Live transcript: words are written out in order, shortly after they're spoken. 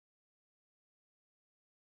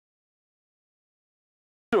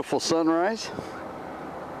Beautiful sunrise,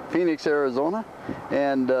 Phoenix, Arizona,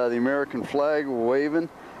 and the American flag waving.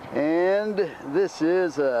 And this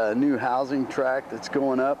is a new housing tract that's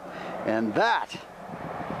going up, and that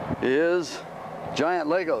is giant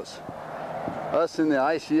Legos. Us in the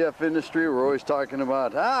ICF industry, we're always talking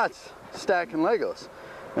about, it's stacking Legos.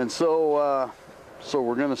 And so,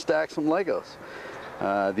 we're going to stack some Legos.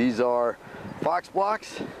 These are Fox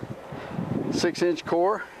Blocks, 6-inch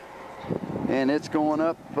core. And it's going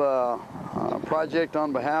up a project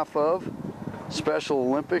on behalf of Special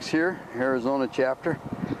Olympics here, Arizona chapter.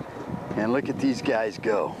 And look at these guys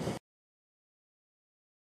go.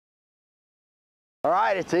 All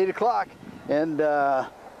right, it's 8 o'clock and 4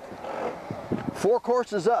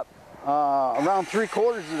 courses up, around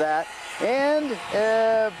 3/4 of that, and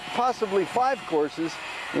possibly 5 courses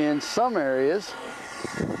in some areas.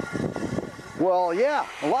 Well, yeah,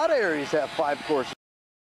 a lot of areas have 5 courses.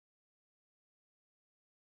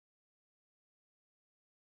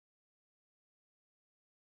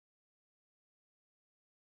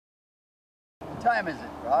 What time is it,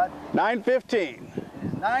 Rod? 9:15. It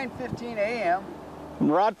is 9:15 a.m.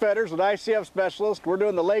 I'm Rod Fetters with ICF Specialist. We're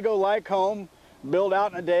doing the Lego-like home build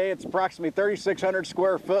out in a day. It's approximately 3,600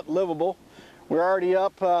 square foot livable. We're already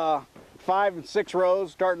up 5 and 6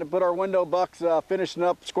 rows, starting to put our window bucks, finishing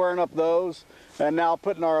up, squaring up those, and now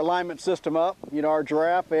putting our alignment system up, you know, our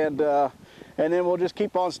giraffe, and then we'll just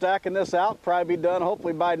keep on stacking this out. Probably be done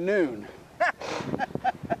hopefully by noon.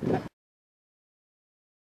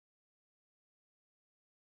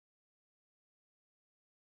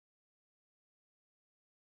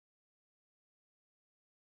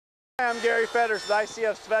 I'm Gary Fetters, the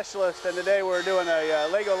ICF Specialist, and today we're doing a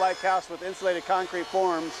Lego-like house with insulated concrete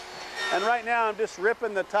forms. And right now I'm just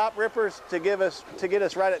ripping the top rippers to get us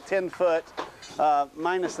right at 10 foot,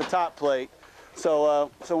 minus the top plate. So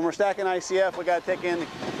when we're stacking ICF, we got to take in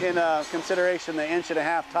consideration the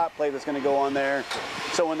 1.5-inch top plate that's going to go on there.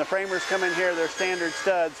 So when the framers come in here, their standard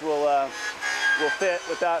studs will fit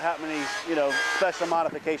without having any, special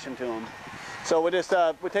modification to them. So we just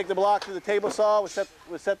we take the block to the table saw,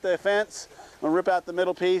 we set the fence, we'll rip out the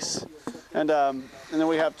middle piece, and then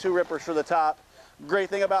we have 2 rippers for the top.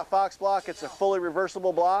 Great thing about Fox Block, it's a fully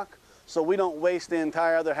reversible block, so we don't waste the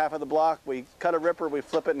entire other half of the block. We cut a ripper, we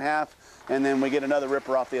flip it in half, and then we get another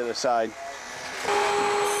ripper off the other side.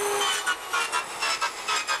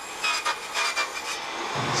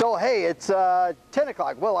 So hey, it's 10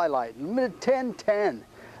 o'clock. Well, I lied. 10:10.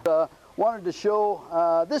 Wanted to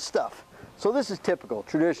show this stuff. So this is typical,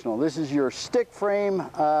 traditional. This is your stick frame.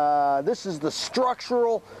 This is the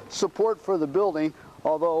structural support for the building,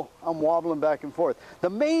 although I'm wobbling back and forth. The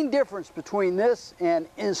main difference between this and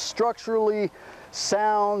structurally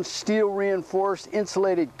sound, steel reinforced,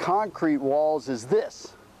 insulated concrete walls is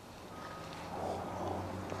this.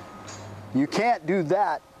 You can't do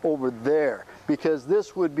that over there because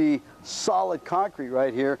this would be solid concrete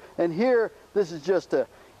right here. And here, this is just a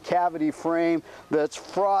cavity frame that's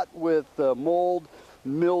fraught with mold,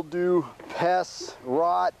 mildew, pests,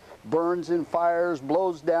 rot, burns in fires,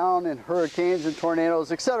 blows down in hurricanes and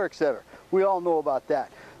tornadoes, etc., etc. We all know about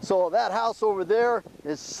that. So that house over there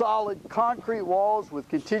is solid concrete walls with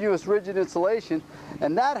continuous rigid insulation,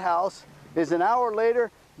 and that house is an hour later,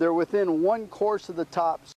 they're within 1 course of the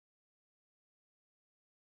top.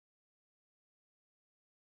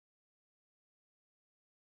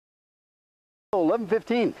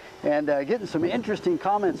 11:15, and getting some interesting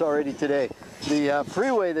comments already today. The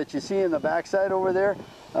freeway that you see in the backside over there,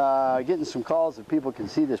 getting some calls that people can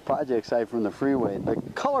see this project site from the freeway. The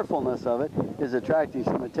colorfulness of it is attracting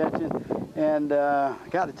some attention, and I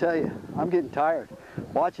got to tell you, I'm getting tired.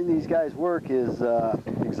 Watching these guys work is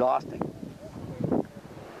exhausting.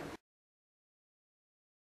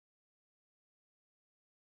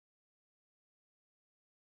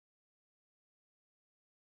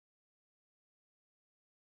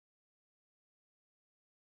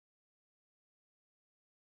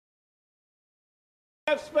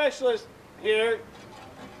 Specialist here.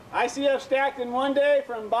 ICF stacked in 1 day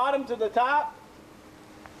from bottom to the top,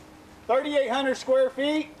 3,800 square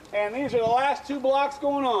feet, and these are the last 2 blocks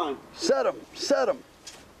going on. Set them, set them.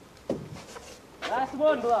 Last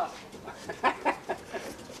 1 block.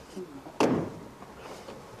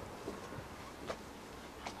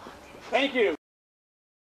 Thank you.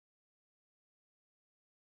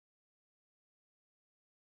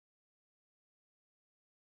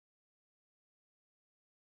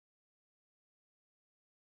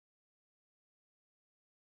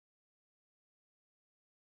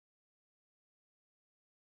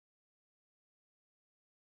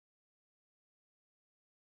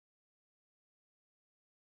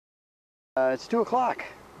 It's 2 o'clock.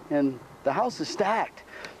 and the house is stacked.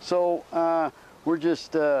 So we're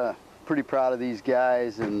just pretty proud of these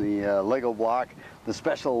guys and the Lego block, the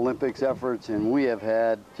Special Olympics efforts, and we have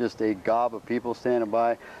had just a gob of people standing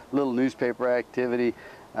by, little newspaper activity,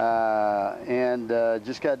 and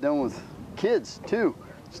just got done with kids too,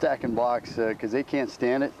 stacking blocks because they can't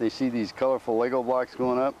stand it. They see these colorful Lego blocks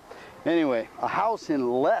going up. Anyway, a house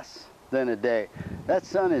in less than a day. That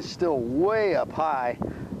sun is still way up high.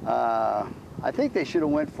 I think they should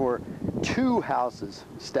have went for 2 houses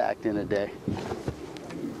stacked in a day.